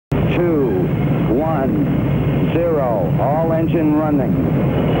2, 1, 0. All engine running.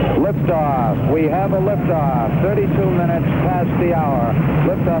 Liftoff. We have a liftoff. 32 minutes past the hour.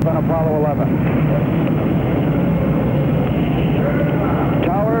 Liftoff on Apollo 11.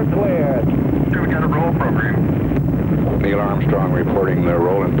 Tower cleared. We got a roll program. Neil Armstrong reporting the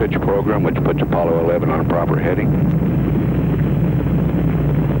roll and pitch program, which puts Apollo 11 on a proper heading.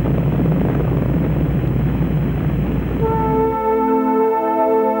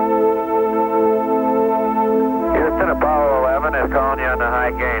 Houston, Apollo 11 is calling you on the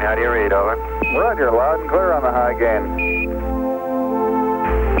high gain. How do you read, over? Roger, loud and clear on the high gain.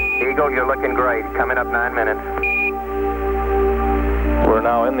 Eagle, you're looking great. Coming up 9 minutes. We're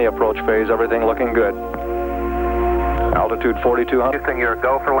now in the approach phase. Everything looking good. Altitude 4,200. Houston, you're a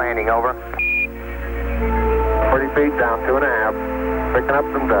go for landing, over. 40 feet down, 2.5. Picking up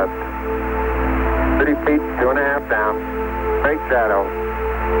some dust. 30 feet, 2.5 down. Straight shadow.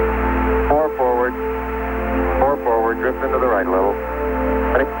 4 forward. 4 forward, drift into the right a little.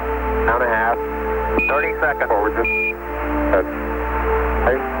 20, down a half. 30 seconds. Forward, just. Good.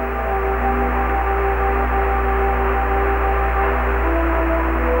 Hey.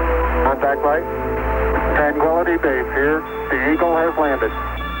 Contact light. Tranquility Base here. The Eagle has landed.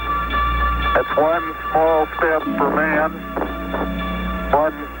 That's one small step for man,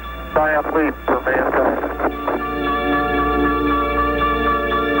 one giant leap for mankind.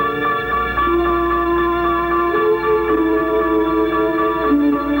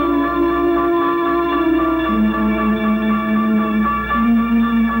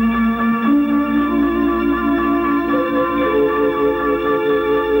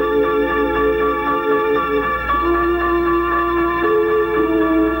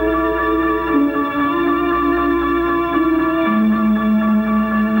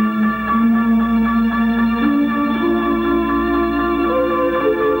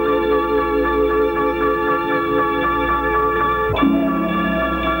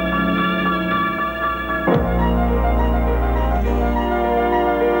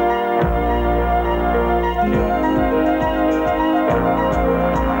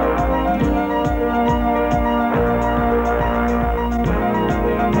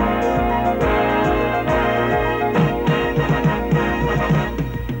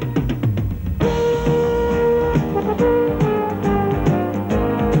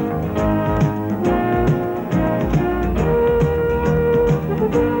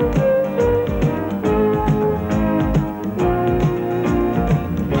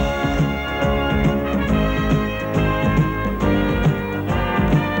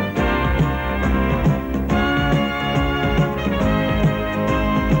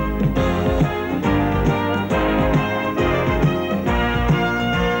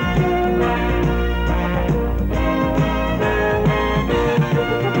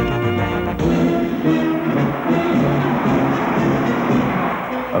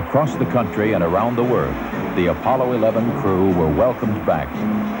 Across the country and around the world, the Apollo 11 crew were welcomed back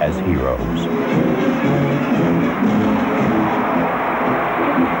as heroes.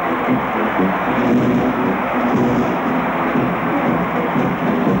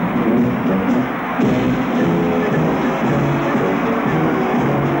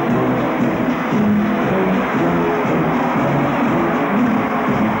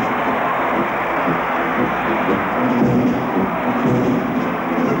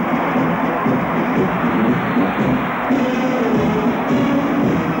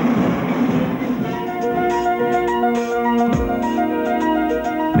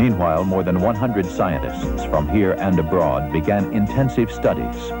 Meanwhile, more than 100 scientists from here and abroad began intensive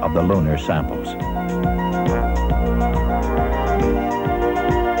studies of the lunar samples.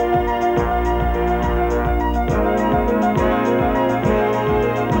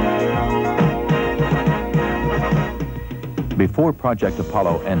 Before Project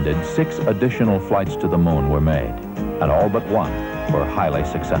Apollo ended, 6 additional flights to the moon were made, and all but one were highly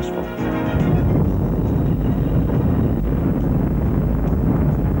successful.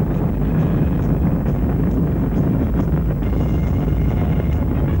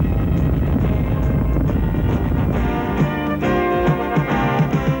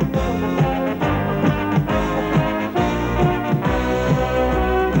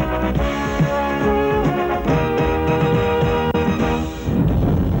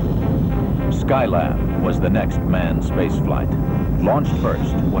 Skylab was the next manned spaceflight. Launched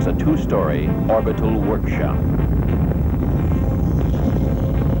first was a 2-story orbital workshop.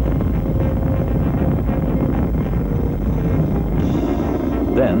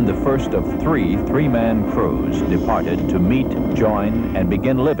 Then the first of 3 three-man crews departed to meet, join, and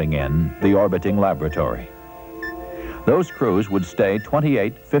begin living in the orbiting laboratory. Those crews would stay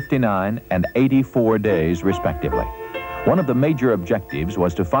 28, 59, and 84 days, respectively. One of the major objectives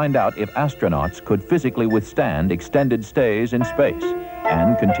was to find out if astronauts could physically withstand extended stays in space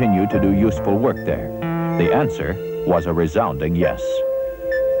and continue to do useful work there. The answer was a resounding yes.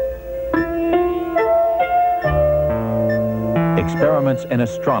 Experiments in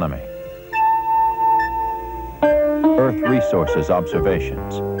astronomy, Earth resources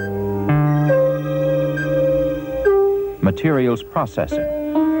observations, materials processing,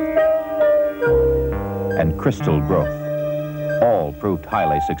 and crystal growth all proved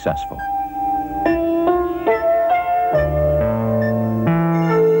highly successful.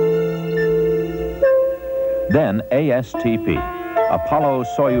 Then ASTP,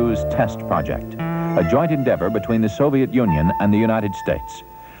 Apollo-Soyuz Test Project, a joint endeavor between the Soviet Union and the United States.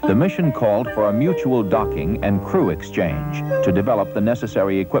 The mission called for a mutual docking and crew exchange to develop the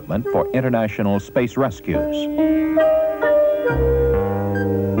necessary equipment for international space rescues.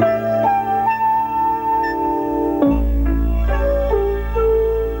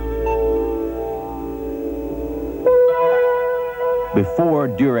 Before,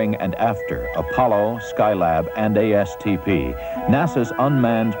 during, and after Apollo, Skylab, and ASTP, NASA's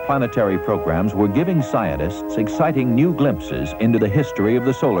unmanned planetary programs were giving scientists exciting new glimpses into the history of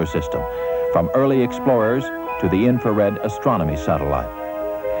the solar system, from early explorers to the infrared astronomy satellite.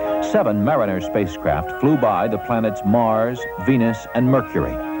 7 Mariner spacecraft flew by the planets Mars, Venus, and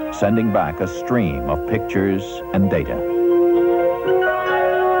Mercury, sending back a stream of pictures and data.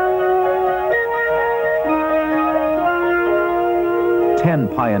 10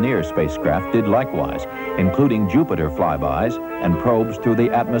 Pioneer spacecraft did likewise, including Jupiter flybys and probes through the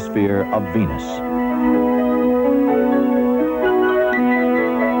atmosphere of Venus.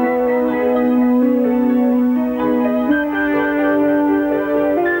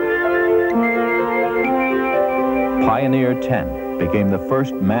 Pioneer 10 became the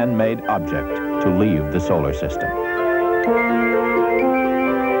first man-made object to leave the solar system.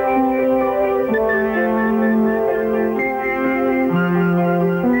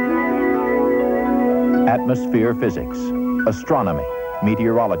 Atmosphere physics, astronomy,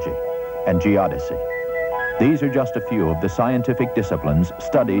 meteorology, and geodesy. These are just a few of the scientific disciplines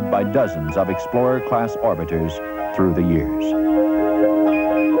studied by dozens of Explorer-class orbiters through the years.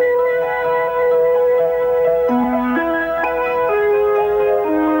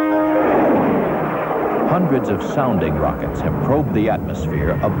 Hundreds of sounding rockets have probed the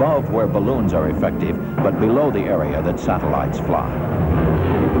atmosphere above where balloons are effective, but below the area that satellites fly.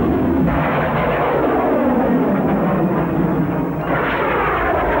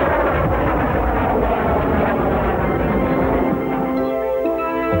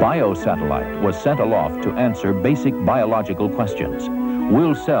 Biosatellite was sent aloft to answer basic biological questions.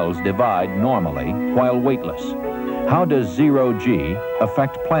 Will cells divide normally while weightless? How does zero-G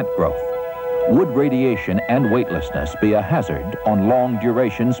affect plant growth? Would radiation and weightlessness be a hazard on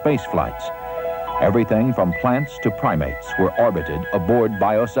long-duration space flights? Everything from plants to primates were orbited aboard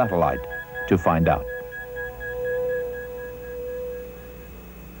Biosatellite to find out.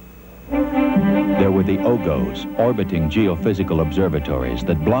 There were the OGOs, orbiting geophysical observatories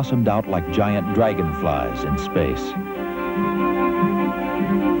that blossomed out like giant dragonflies in space.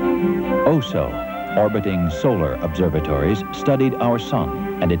 OSO, orbiting solar observatories, studied our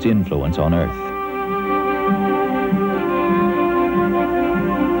sun and its influence on Earth.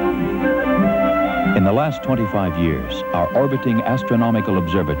 In the last 25 years, our orbiting astronomical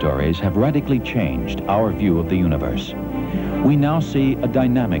observatories have radically changed our view of the universe. We now see a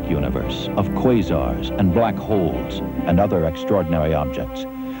dynamic universe of quasars and black holes and other extraordinary objects,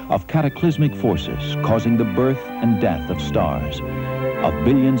 of cataclysmic forces causing the birth and death of stars, of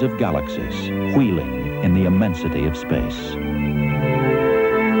billions of galaxies wheeling in the immensity of space.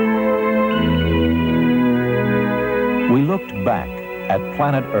 We looked back at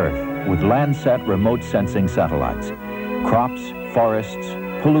planet Earth with Landsat remote sensing satellites. Crops, forests,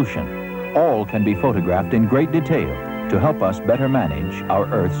 pollution, all can be photographed in great detail to help us better manage our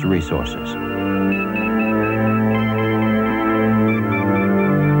Earth's resources.